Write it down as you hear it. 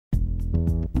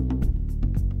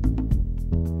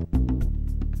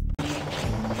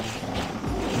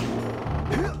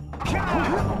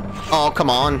Oh, come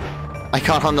on. I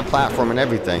got on the platform and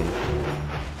everything.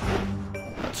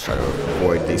 Let's try to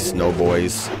avoid these snow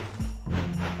boys.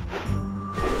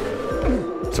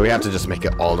 So we have to just make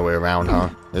it all the way around, huh?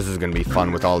 This is gonna be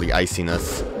fun with all the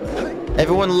iciness.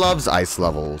 Everyone loves ice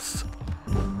levels.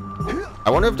 I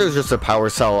wonder if there's just a power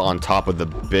cell on top of the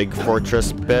big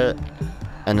fortress bit,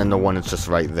 and then the one that's just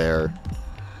right there.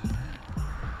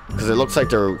 Because it looks like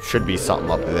there should be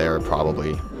something up there,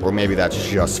 probably. Or maybe that's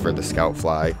just for the scout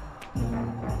fly.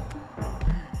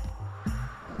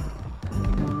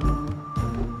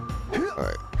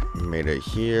 Alright, made it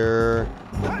here.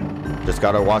 Just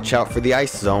gotta watch out for the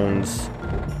ice zones.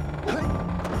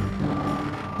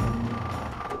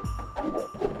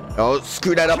 Oh,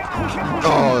 screw that up.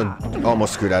 Oh,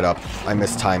 almost screwed that up. I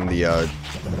mistimed the,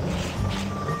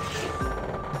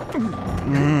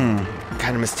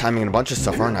 kind of mistiming a bunch of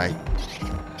stuff, aren't I?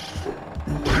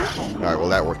 Alright, well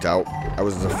that worked out. I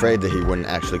was afraid that he wouldn't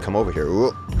actually come over here.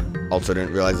 Ooh. Also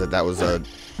didn't realize that that was a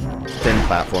thin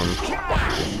platform.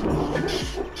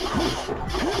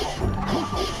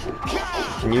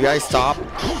 Can you guys stop?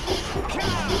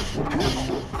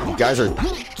 You guys are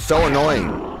so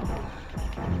annoying.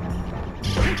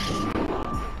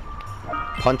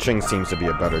 Punching seems to be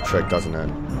a better trick, doesn't it?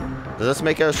 Does this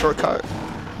make it a shortcut?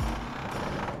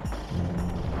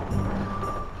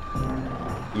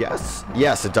 Yes?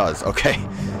 Yes, it does. Okay.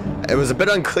 It was a bit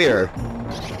unclear.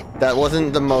 That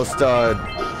wasn't the most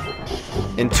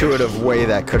intuitive way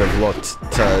that could have looked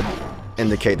to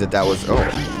indicate that that was... Oh,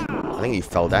 I think he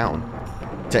fell down.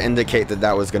 To indicate that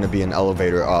that was going to be an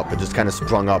elevator up. It just kind of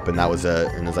sprung up and that was it.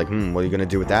 And it's like, what are you going to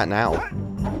do with that now?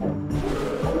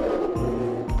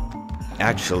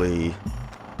 Actually,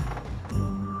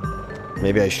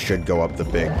 maybe I should go up the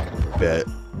big bit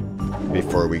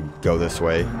before we go this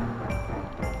way.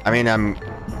 I mean, I'm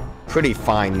pretty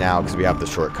fine now because we have the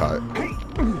shortcut.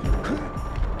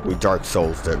 We Dark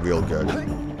Souls did real good.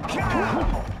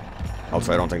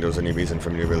 Also, I don't think there was any reason for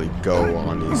me to really go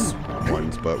on these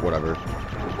ones, but whatever.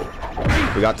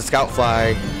 We got the scout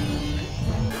fly.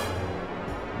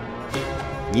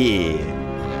 Yeah.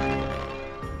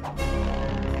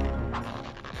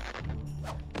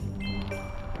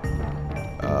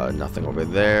 Nothing over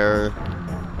there.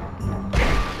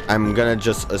 I'm gonna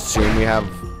just assume we have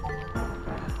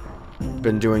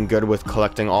been doing good with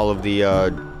collecting all of the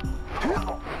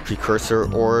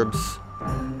precursor orbs.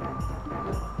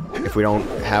 If we don't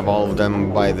have all of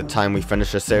them by the time we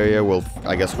finish this area,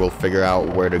 I guess we'll figure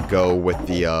out where to go with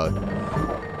the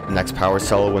next power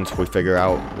cell once we figure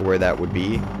out where that would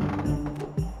be.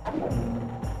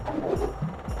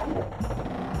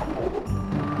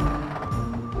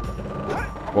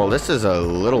 Well, this is a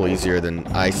little easier than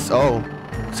ice. Oh,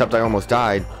 except I almost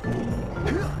died.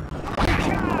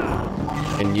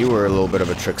 And you were a little bit of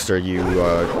a trickster, you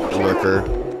lurker.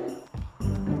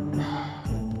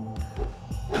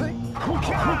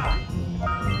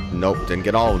 Nope, didn't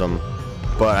get all of them.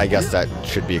 But I guess that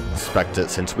should be expected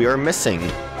since we are missing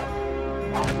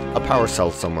a power cell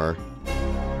somewhere.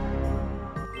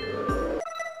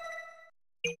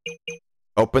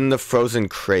 Open the frozen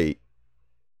crate.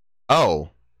 Oh.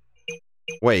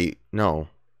 Wait, no.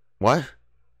 What?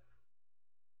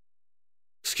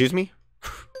 Excuse me?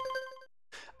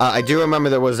 I do remember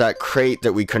there was that crate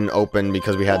that we couldn't open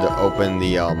because we had to open the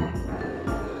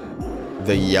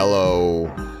yellow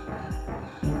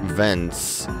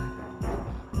vents.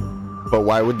 But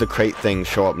why would the crate thing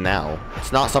show up now?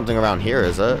 It's not something around here,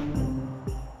 is it?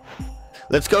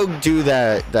 Let's go do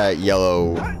that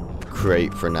yellow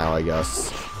crate for now, I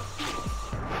guess.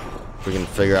 We can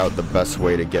figure out the best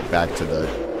way to get back to the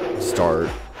start.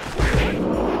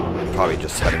 Probably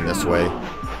just heading this way.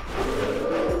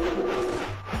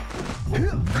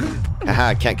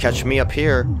 Haha, can't catch me up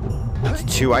here. It's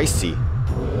too icy.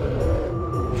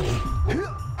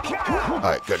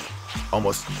 Alright, good.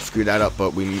 Almost screwed that up,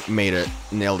 but we made it.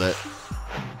 Nailed it.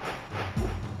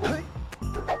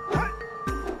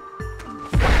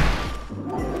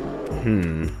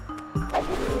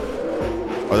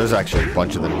 Oh, there's actually a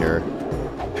bunch of them here.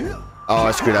 Oh,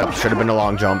 I screwed up. Should have been a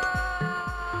long jump.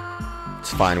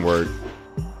 It's fine. We're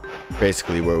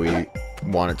basically where we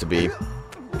want it to be.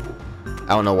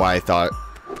 I don't know why I thought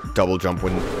double jump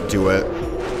wouldn't do it.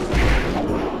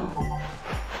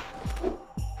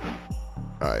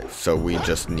 Alright, so we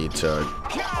just need to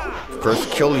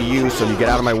first kill you so you get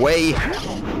out of my way.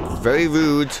 Very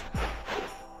rude.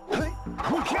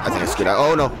 I think I screwed up.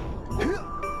 Oh, no.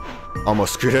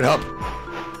 Almost screwed it up.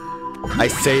 I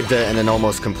saved it and then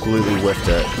almost completely whiffed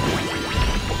it.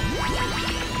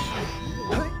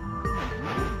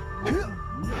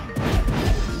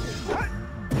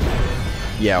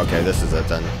 Yeah, okay, this is it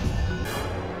then.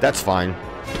 That's fine.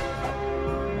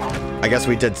 I guess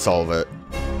we did solve it.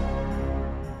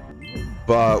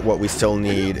 But what we still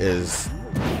need is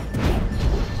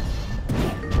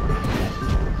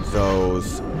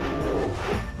those.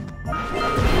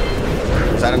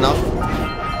 Is that enough?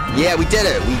 Yeah, we did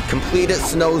it! We completed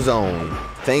Snow Zone.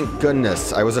 Thank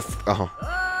goodness. I was oh.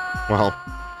 Well.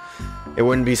 It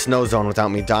wouldn't be Snow Zone without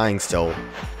me dying still.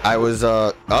 I was,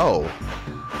 oh.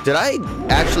 Did I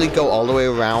actually go all the way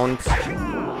around?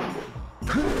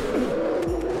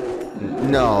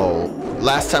 No.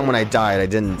 Last time when I died, I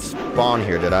didn't spawn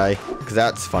here, did I? Because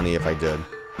that's funny if I did.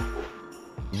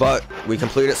 But we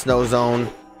completed Snow Zone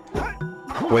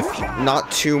with not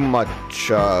too much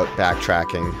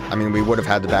backtracking. I mean, we would have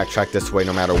had to backtrack this way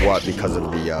no matter what because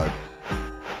of the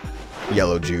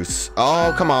yellow juice.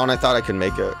 Oh, come on. I thought I could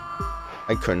make it.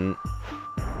 I couldn't.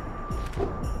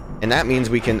 And that means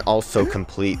we can also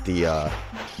complete the,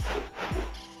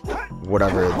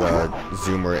 whatever the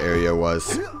zoomer area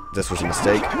was. This was a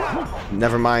mistake.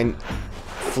 Never mind.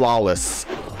 Flawless.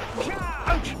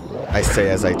 I say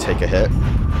as I take a hit.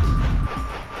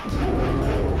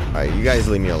 Alright, you guys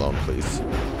leave me alone, please.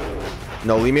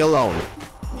 No, leave me alone.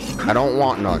 I don't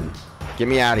want none. Get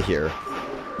me out of here.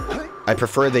 I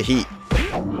prefer the heat.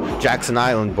 Jackson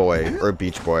Island boy, or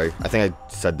beach boy. I think I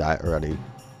said that already.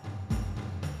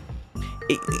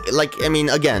 Like, I mean,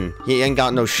 again, he ain't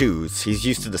got no shoes. He's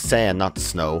used to the sand, not the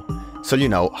snow. So, you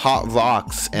know, hot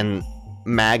rocks and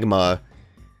magma,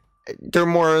 they're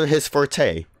more his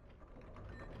forte.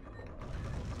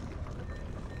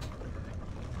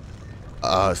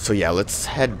 So yeah, let's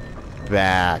head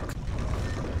back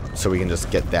so we can just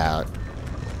get that,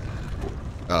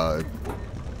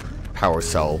 power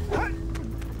cell.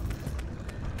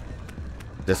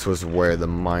 This was where the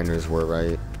miners were,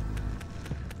 right?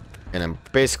 And I'm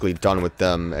basically done with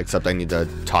them, except I need to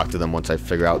talk to them once I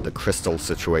figure out the crystal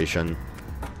situation.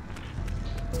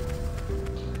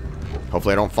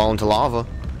 Hopefully I don't fall into lava.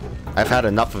 I've had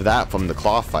enough of that from the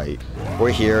claw fight.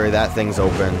 We're here, that thing's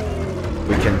open.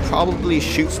 We can probably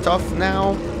shoot stuff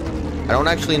now. I don't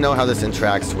actually know how this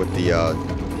interacts with the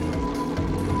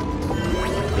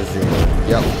zoomer.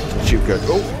 Yep, shoot good.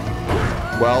 Oh!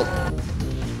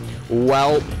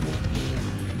 Well.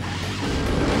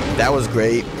 That was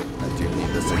great. I do need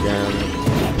this again.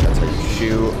 That's how you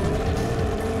shoot.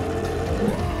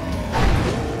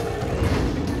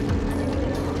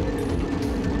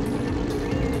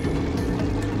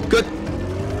 Good.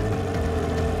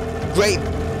 Great.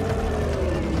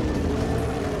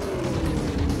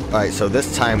 Alright, so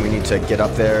this time we need to get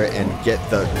up there and get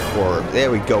the core.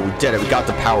 There we go, we did it. We got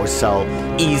the power cell.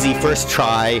 Easy, first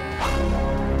try.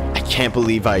 I can't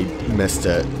believe I missed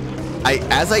it.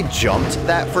 As I jumped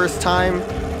that first time,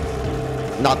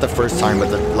 not the first time, but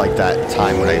like that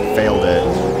time when I failed it,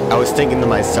 I was thinking to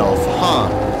myself, huh,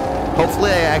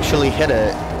 hopefully I actually hit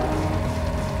it.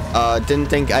 Didn't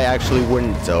think I actually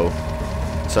wouldn't though.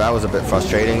 So that was a bit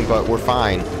frustrating, but we're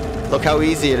fine. Look how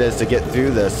easy it is to get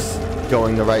through this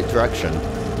going the right direction.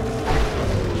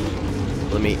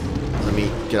 Let me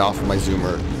get off of my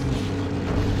zoomer.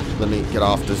 Let me get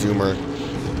off the zoomer.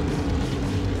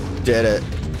 Did it.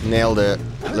 Nailed it.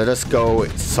 Let us go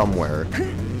somewhere.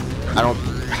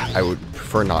 I would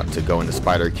prefer not to go into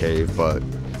Spider Cave, but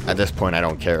at this point I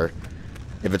don't care.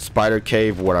 If it's Spider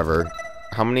Cave, whatever.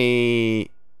 How many?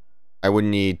 I would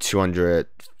need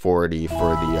 240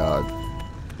 for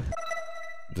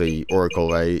the Oracle,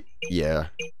 right? Yeah.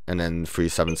 And then free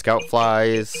 7 Scout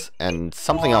Flies, and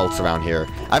something else around here.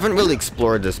 I haven't really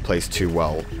explored this place too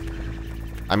well.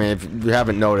 I mean, if you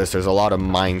haven't noticed, there's a lot of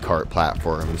minecart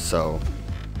platforms, so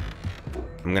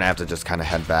I'm gonna have to just kind of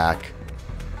head back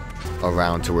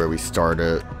around to where we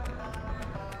started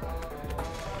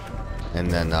and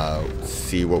then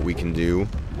see what we can do.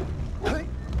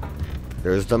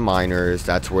 There's the miners.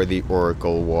 That's where the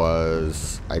Oracle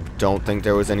was. I don't think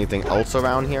there was anything else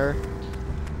around here.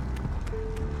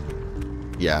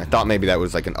 Yeah, I thought maybe that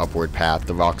was like an upward path.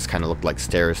 The rocks kind of looked like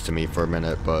stairs to me for a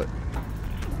minute, but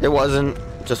it wasn't.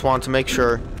 Just wanted to make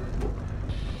sure.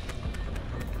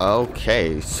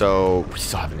 Okay, so we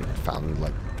still haven't even found,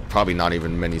 like, probably not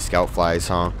even many scout flies,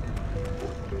 huh?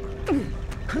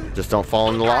 Just don't fall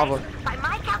in the lava. By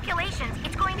my calculations,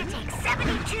 it's going to take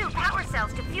 72 power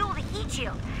cells to fuel the heat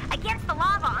shield against the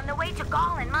lava on the way to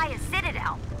Gol and Maia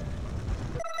Citadel.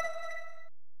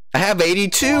 I have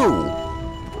 82!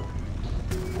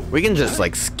 We can just,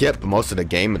 like, skip most of the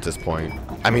game at this point.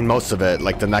 I mean, most of it.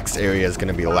 Like, the next area is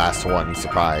gonna be the last one.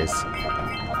 Surprise.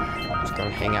 Just gonna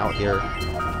hang out here.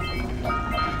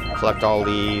 Collect all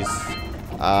these.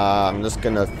 I'm just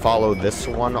gonna follow this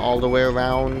one all the way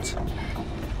around.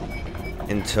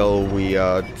 until we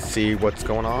see what's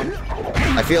going on.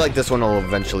 I feel like this one will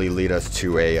eventually lead us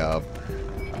to a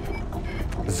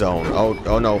zone.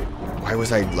 Oh no. Why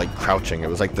was I like crouching? It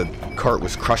was like the cart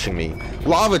was crushing me.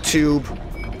 Lava tube!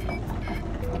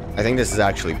 I think this is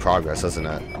actually progress, isn't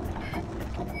it?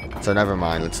 So never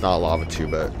mind, it's not a lava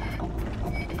tube, but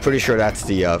pretty sure that's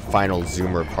the final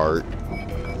zoomer part.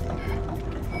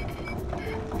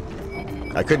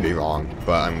 I could be wrong,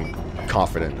 but I'm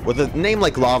confident. With a name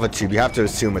like lava tube, you have to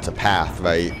assume it's a path,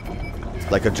 right?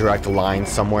 Like a direct line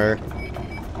somewhere.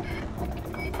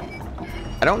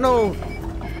 I don't know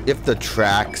if the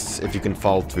tracks, if you can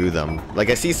fall through them.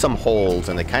 Like, I see some holes,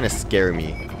 and they kind of scare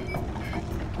me.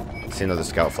 See another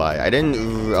scout fly. I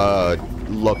didn't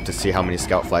look to see how many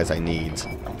scout flies I need.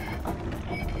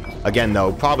 Again,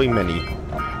 though, probably many.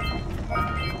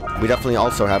 We definitely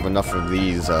also have enough of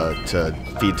these to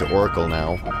feed to Oracle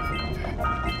now.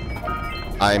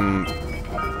 I'm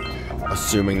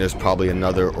assuming there's probably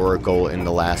another Oracle in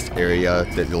the last area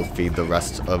that will feed the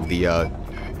rest of the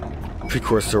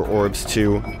Precursor orbs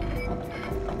to.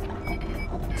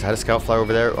 Is that a scout fly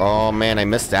over there? Oh man, I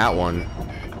missed that one.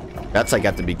 That's like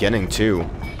at the beginning too.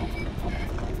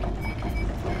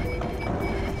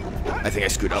 I think I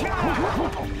screwed up.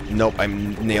 Nope, I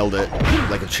nailed it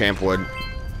like a champ would.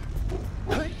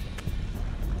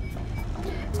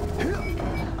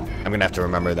 I'm gonna have to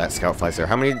remember that scout flies there.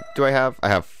 How many do I have? I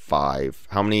have 5.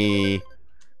 How many?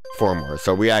 4 more.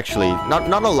 So we actually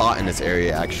not a lot in this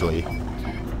area actually.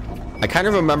 I kind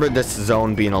of remember this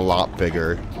zone being a lot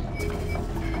bigger,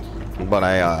 but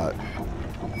I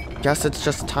guess it's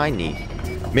just tiny.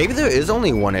 Maybe there is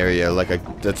only one area, like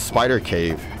the spider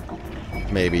cave,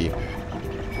 maybe.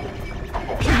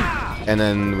 And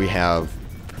then we have.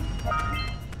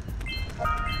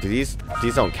 Do these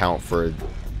don't count for?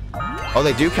 Oh,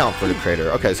 they do count for the crater.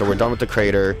 Okay, so we're done with the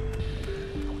crater.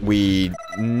 We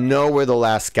know where the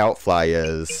last scout fly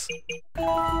is.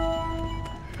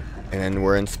 And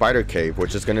we're in Spider Cave,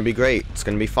 which is going to be great. It's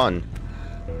going to be fun.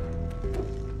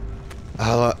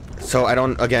 So I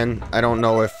don't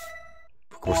know if...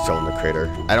 We're still in the crater.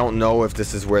 I don't know if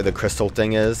this is where the crystal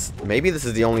thing is. Maybe this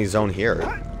is the only zone here.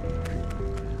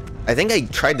 I think I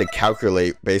tried to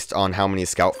calculate based on how many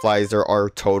scout flies there are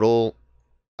total.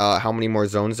 How many more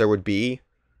zones there would be.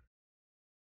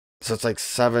 So it's like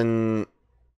 7...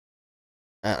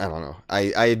 I don't know.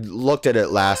 I looked at it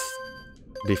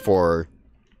before.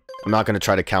 I'm not going to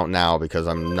try to count now because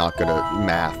I'm not good at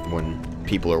math when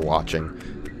people are watching.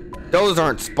 Those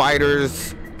aren't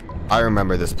spiders. I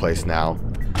remember this place now.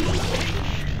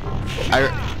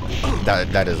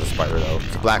 That is a spider though.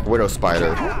 It's a black widow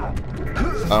spider.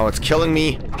 Oh, it's killing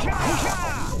me.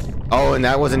 Oh, and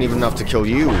that wasn't even enough to kill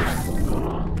you.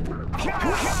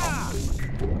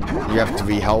 You have to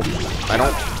be helped. I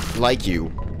don't like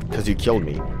you because you killed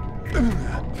me.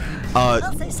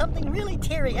 I'll say something really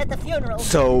teary at the funeral.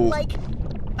 So, like,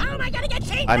 oh my God, I got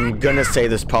chained. I'm gonna say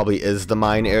this probably is the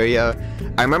mine area.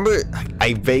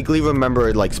 I vaguely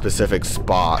remember like specific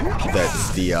spot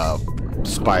that's the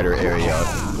spider area.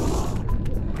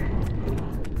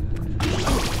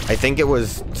 I think it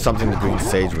was something the Green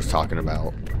Sage was talking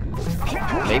about.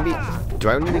 Maybe. Do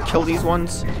I need to kill these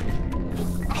ones?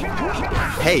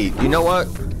 Hey, you know what?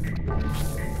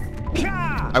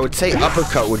 I would say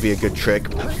uppercut would be a good trick.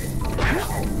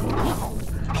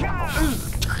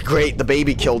 Great, the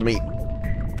baby killed me.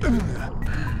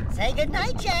 Say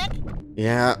goodnight, Jak.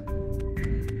 Yeah.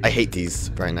 I hate these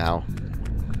right now.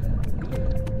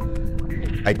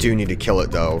 I do need to kill it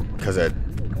though, because it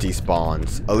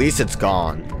despawns. At least it's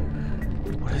gone.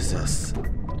 What is this?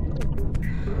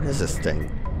 What is this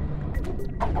thing?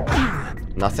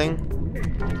 Nothing?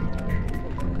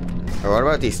 Or what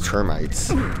about these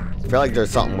termites? I feel like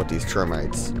there's something with these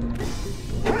termites.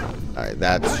 Alright,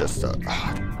 that's just a...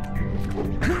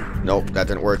 Nope, that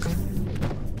didn't work.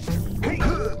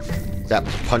 That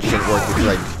punch didn't work because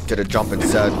I did a jump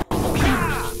instead.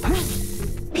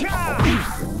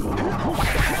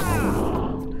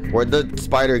 Where'd the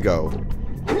spider go?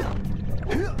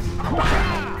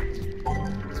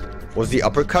 Was the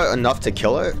uppercut enough to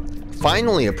kill it?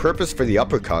 Finally, a purpose for the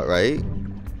uppercut, right?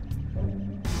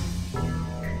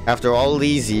 After all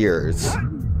these years.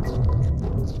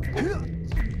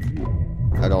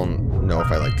 I don't know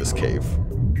if I like this cave.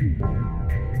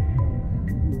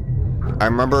 I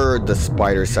remember the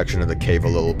spider section of the cave a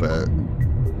little bit.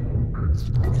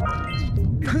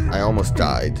 I almost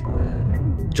died.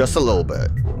 Just a little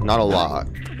bit. Not a lot.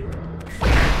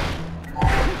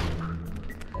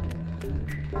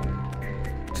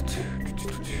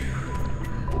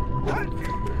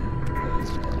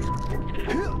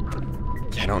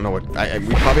 I don't know what...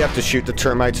 we probably have to shoot the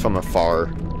termites from afar.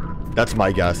 That's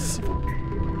my guess.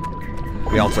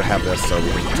 We also have this, so we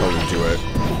can totally do it.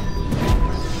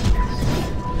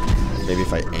 Maybe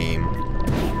if I aim.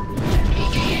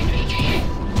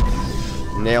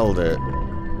 Nailed it.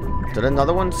 Did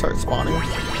another one start spawning?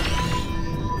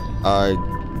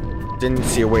 Didn't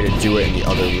see a way to do it in the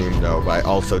other room though, but I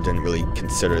also didn't really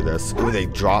consider this. Ooh, they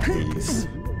drop these.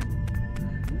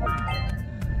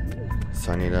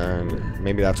 So I need to...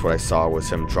 Maybe that's what I saw, was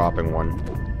him dropping one.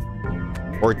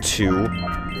 Or two.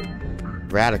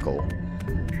 Radical.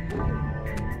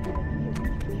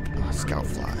 Oh, scout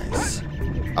flies.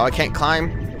 Oh, I can't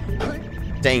climb?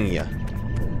 Dang ya.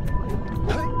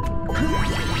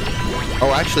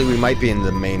 Oh, actually, we might be in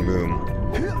the main room.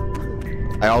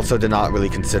 I also did not really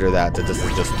consider that this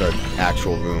is just the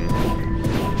actual room.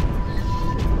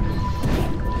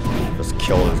 Just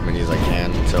kill as many as I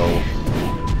can until...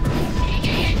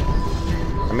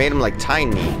 I made him, like,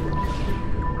 tiny.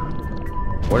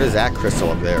 What is that crystal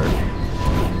up there?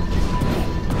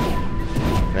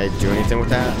 Can I do anything with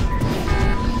that?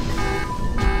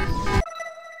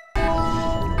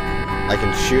 I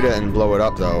can shoot it and blow it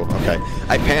up, though. Okay.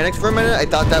 I panicked for a minute. I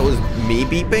thought that was me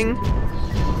beeping.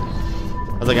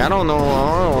 I was like, I don't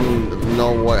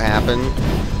know what happened.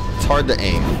 It's hard to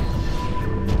aim.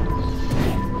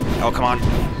 Oh, come on.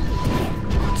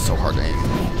 Oh, it's so hard to aim.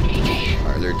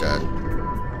 Alright, they're dead.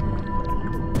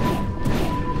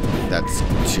 That's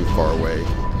too far away.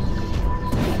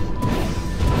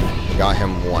 Got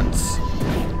him once.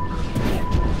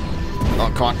 Oh,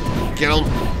 come on. Get him.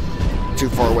 Too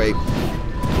far away.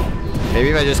 Maybe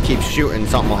if I just keep shooting,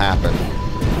 something will happen.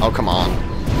 Oh, come on.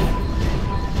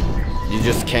 You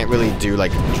just can't really do,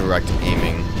 like, direct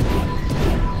aiming.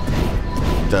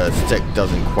 The stick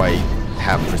doesn't quite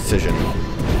have precision.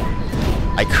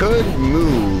 I could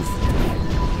move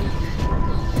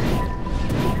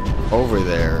over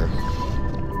there,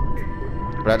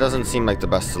 but that doesn't seem like the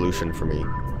best solution for me.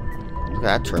 Look at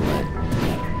that termite.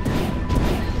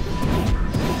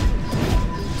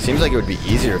 Seems like it would be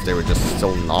easier if they were just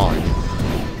still gnawing.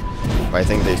 But I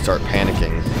think they start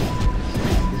panicking.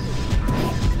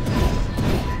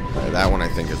 That one I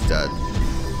think is dead.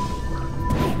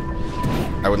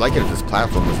 I would like it if this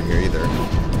platform wasn't here either.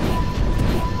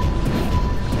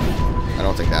 I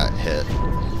don't think that hit.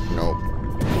 Nope.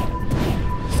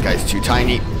 This guy's too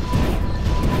tiny.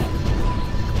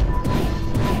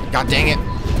 God dang it.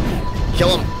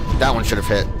 Kill him. That one should have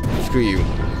hit. Screw you.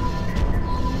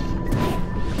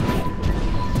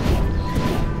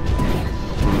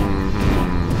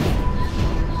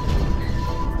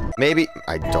 Maybe...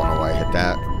 I don't know why I hit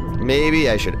that. Maybe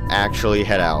I should actually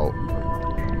head out.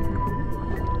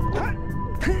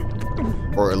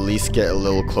 Or at least get a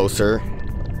little closer.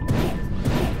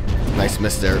 Nice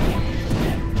miss there. I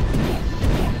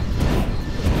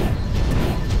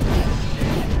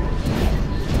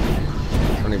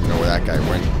don't even know where that guy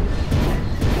went.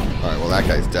 Alright, well that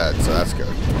guy's dead, so that's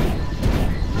good.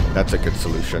 That's a good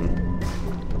solution.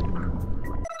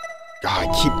 God,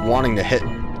 I keep wanting to hit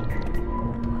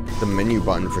the menu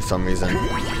button for some reason.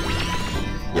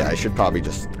 Yeah, I should probably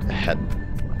just head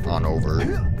on over.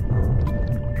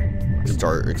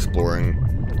 Start exploring.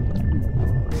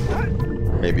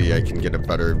 Maybe I can get a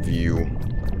better view.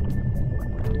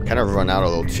 Kind of run out a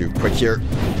little too quick here.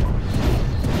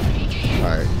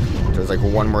 Alright. There's like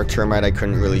one more termite I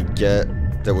couldn't really get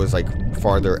that was like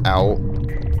farther out.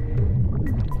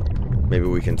 Maybe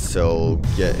we can still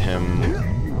get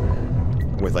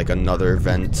him with like another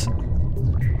vent.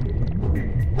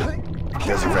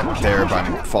 There's a vent there, but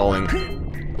I'm falling.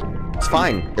 It's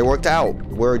fine. It worked out.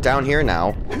 We're down here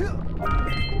now.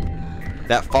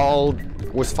 That fall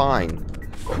was fine.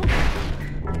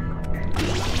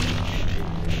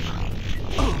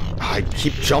 I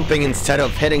keep jumping instead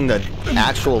of hitting the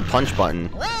actual punch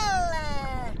button.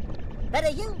 Well, better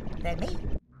you than me.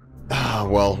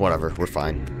 Well, whatever. We're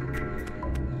fine.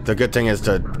 The good thing is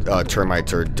the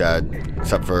termites are dead,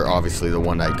 except for obviously the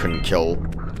one I couldn't kill.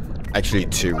 Actually,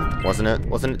 two. Wasn't it?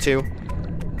 Wasn't it two?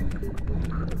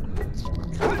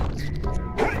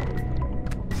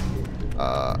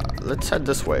 Let's head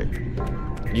this way.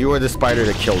 You are the spider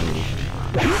that killed me.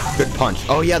 Good punch.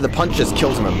 Oh yeah, the punch just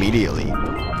kills him immediately.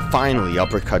 Finally,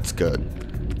 uppercut's good.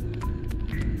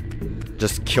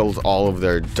 Just kills all of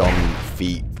their dumb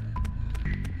feet.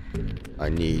 I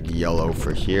need yellow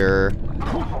for here.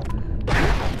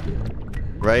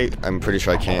 Right? I'm pretty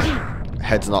sure I can't.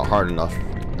 Head's not hard enough.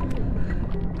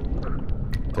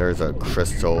 There's a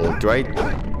crystal. Do I...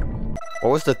 What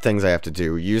was the things I have to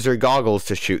do? Use your goggles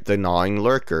to shoot the gnawing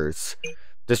lurkers.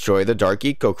 Destroy the dark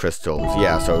eco crystals.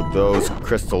 Yeah, so those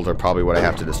crystals are probably what I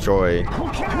have to destroy.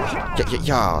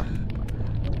 Yeah.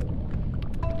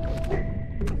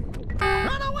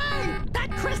 Run away!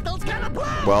 That crystal's gonna blow!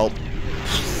 Well,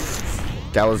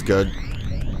 that was good.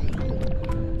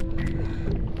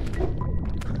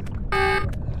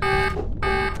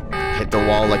 Hit the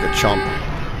wall like a chump.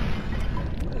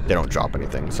 They don't drop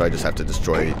anything, so I just have to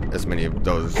destroy as many of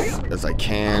those as I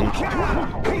can.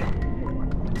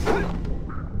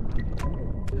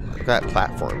 Look at that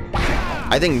platform.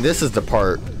 I think this is the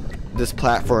part. This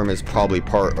platform is probably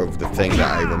part of the thing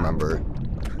that I remember.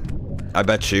 I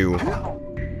bet you.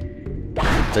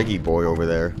 Diggy boy over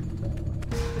there.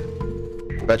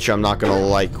 Bet you I'm not gonna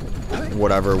like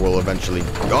whatever will eventually.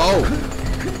 Oh!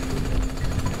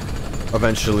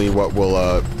 Eventually, what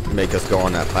will make us go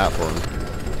on that platform.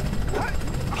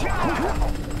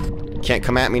 Can't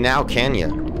come at me now, can ya?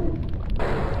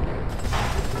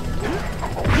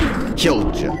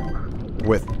 Killed ya.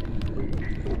 With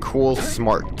cool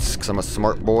smarts. Because I'm a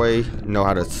smart boy. Know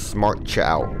how to smart ya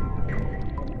out.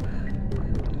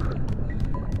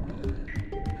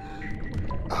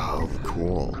 Oh,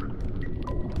 cool.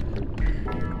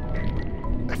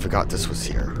 I forgot this was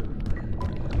here.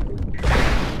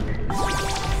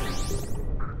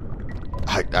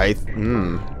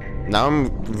 Now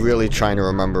I'm really trying to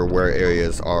remember where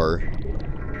areas are.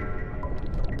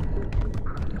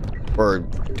 Or,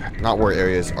 not where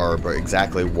areas are, but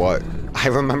exactly what I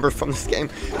remember from this game.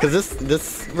 Because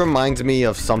this reminds me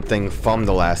of something from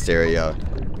the last area.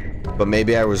 But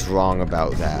maybe I was wrong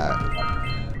about that.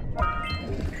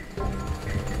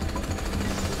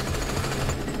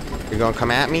 You're gonna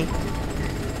come at me?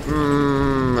 I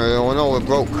don't know, it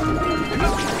broke.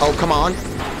 Oh, come on.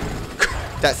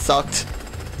 That sucked.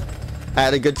 I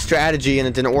had a good strategy and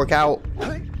it didn't work out.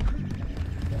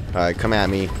 Alright, come at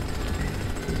me.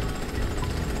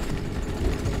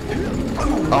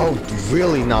 Oh,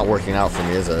 really not working out for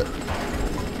me, is it?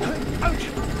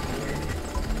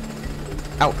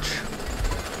 Ouch.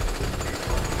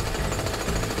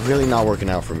 Really not working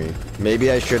out for me.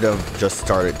 Maybe I should have just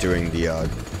started doing the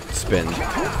spin.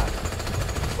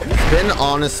 Spin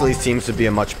honestly seems to be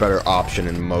a much better option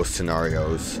in most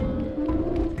scenarios.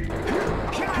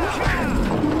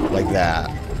 Like that.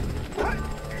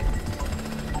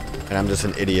 And I'm just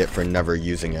an idiot for never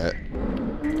using it.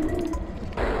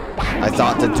 I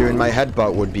thought that doing my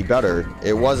headbutt would be better.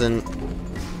 It wasn't.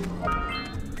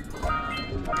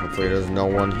 Hopefully there's no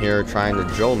one here trying to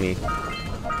drill me.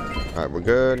 Alright, we're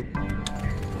good.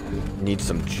 Need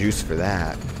some juice for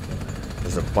that.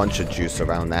 There's a bunch of juice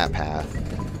around that path.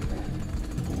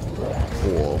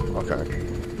 Cool. Okay.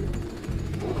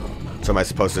 So am I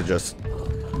supposed to just...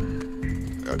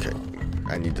 Okay.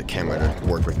 I need the camera to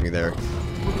work with me there.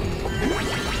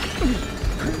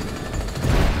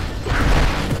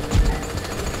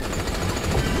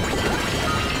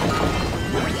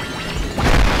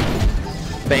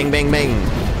 Bang, bang,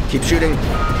 bang. Keep shooting.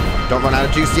 Don't run out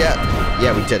of juice yet.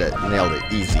 Yeah, we did it. Nailed it.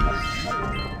 Easy.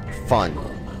 Fun.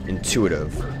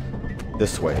 Intuitive.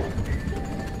 This way.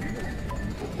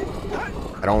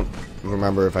 I don't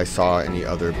remember if I saw any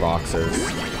other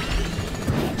boxes.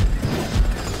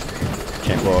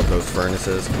 Can't blow up those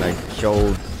furnaces. Can I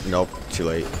kill... Nope. Too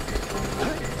late.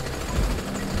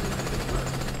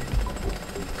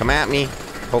 Come at me.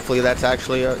 Hopefully that's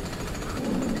actually a...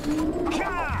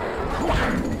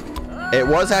 It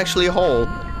was actually a hole.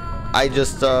 I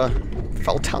just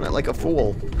fell down it like a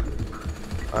fool.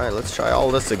 Alright, let's try all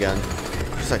this again.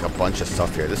 There's like a bunch of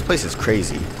stuff here. This place is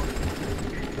crazy.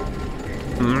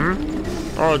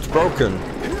 Oh, it's broken.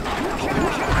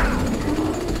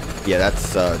 Yeah,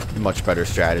 that's a much better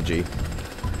strategy.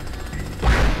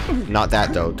 Not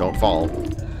that though, don't fall.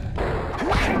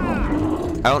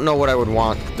 I don't know what I would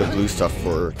want the blue stuff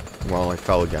for. Well, I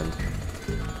fell again.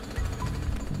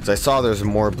 Because I saw there's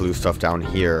more blue stuff down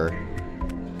here.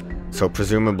 So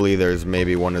presumably there's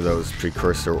maybe one of those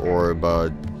precursor orb,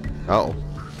 oh.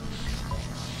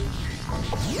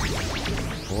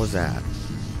 What was that?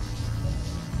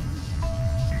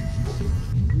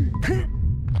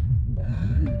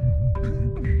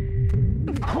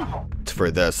 It's for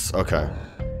this, okay.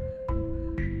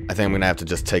 I think I'm gonna have to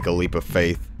just take a leap of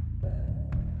faith.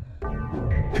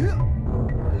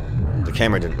 The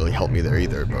camera didn't really help me there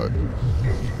either, but...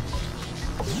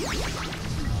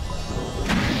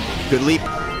 Good leap.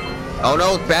 Oh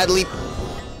no, bad leap.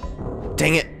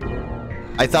 Dang it.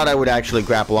 I thought I would actually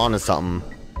grapple onto something.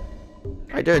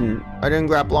 I didn't. I didn't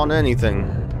grapple onto anything.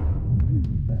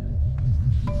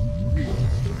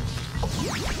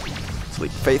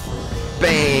 Sleep faith.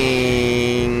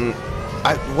 Bang.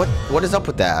 What is up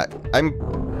with that?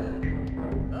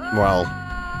 Well,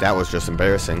 that was just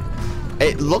embarrassing.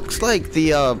 It looks like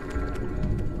the,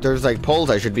 there's like poles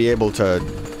I should be able to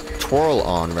twirl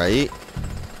on, right?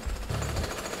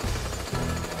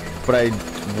 But I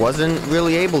wasn't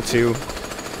really able to.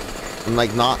 I'm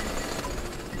like not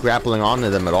grappling onto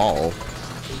them at all.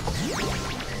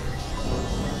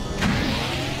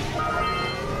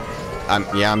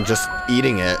 I'm just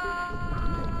eating it.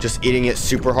 Just eating it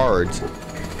super hard.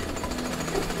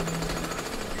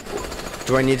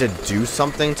 Do I need to do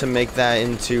something to make that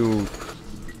into...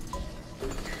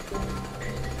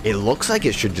 It looks like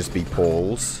it should just be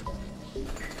poles.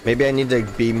 Maybe I need to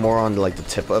be more on like the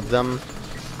tip of them.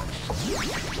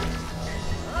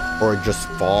 Or just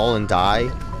fall and die.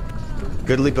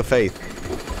 Good leap of faith.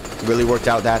 Really worked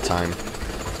out that time.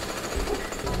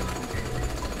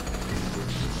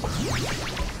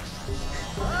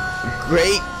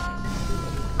 Great!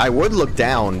 I would look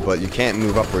down, but you can't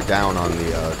move up or down on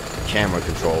the camera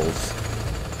controls.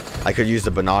 I could use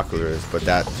the binoculars, but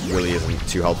that really isn't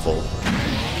too helpful.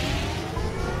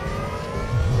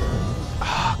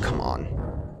 Ah, come on.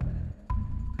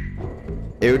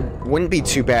 It wouldn't be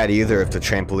too bad either if the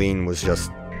trampoline was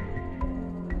just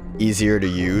easier to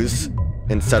use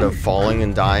instead of falling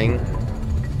and dying.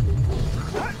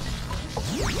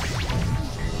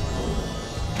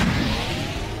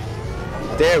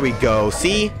 There we go.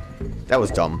 See? That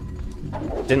was dumb.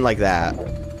 Didn't like that.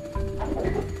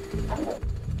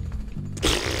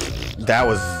 That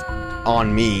was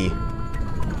on me.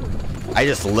 I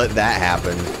just let that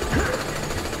happen.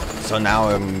 So now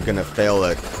I'm gonna fail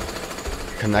at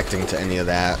connecting to any of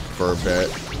that for a bit.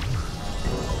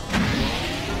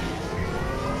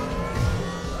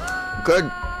 Good.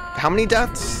 How many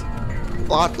deaths?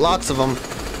 Lots of them.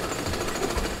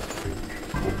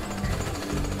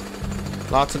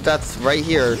 Lots of deaths right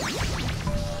here.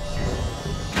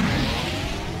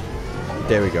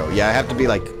 There we go. Yeah, I have to be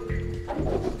like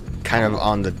kind of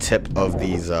on the tip of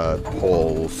these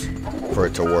poles for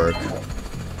it to work.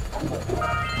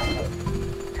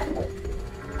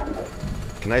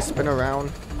 Can I spin around?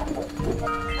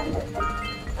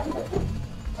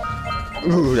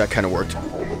 Ooh, that kind of worked.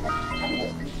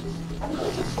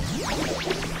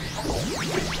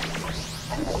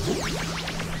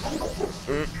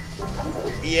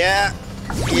 Yeah.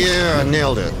 Yeah,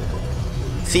 nailed it.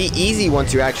 See, easy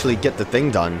once you actually get the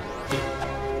thing done.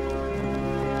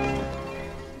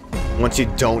 Once you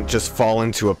don't just fall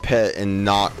into a pit and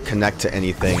not connect to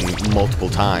anything multiple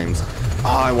times.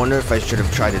 Oh, I wonder if I should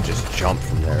have tried to just jump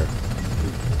from there.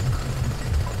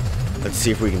 Let's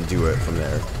see if we can do it from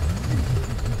there.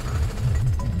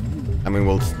 I mean,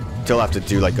 we'll still have to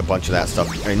do like a bunch of that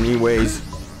stuff anyways.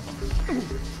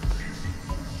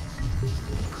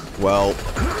 Well,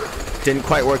 didn't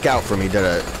quite work out for me, did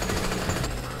it?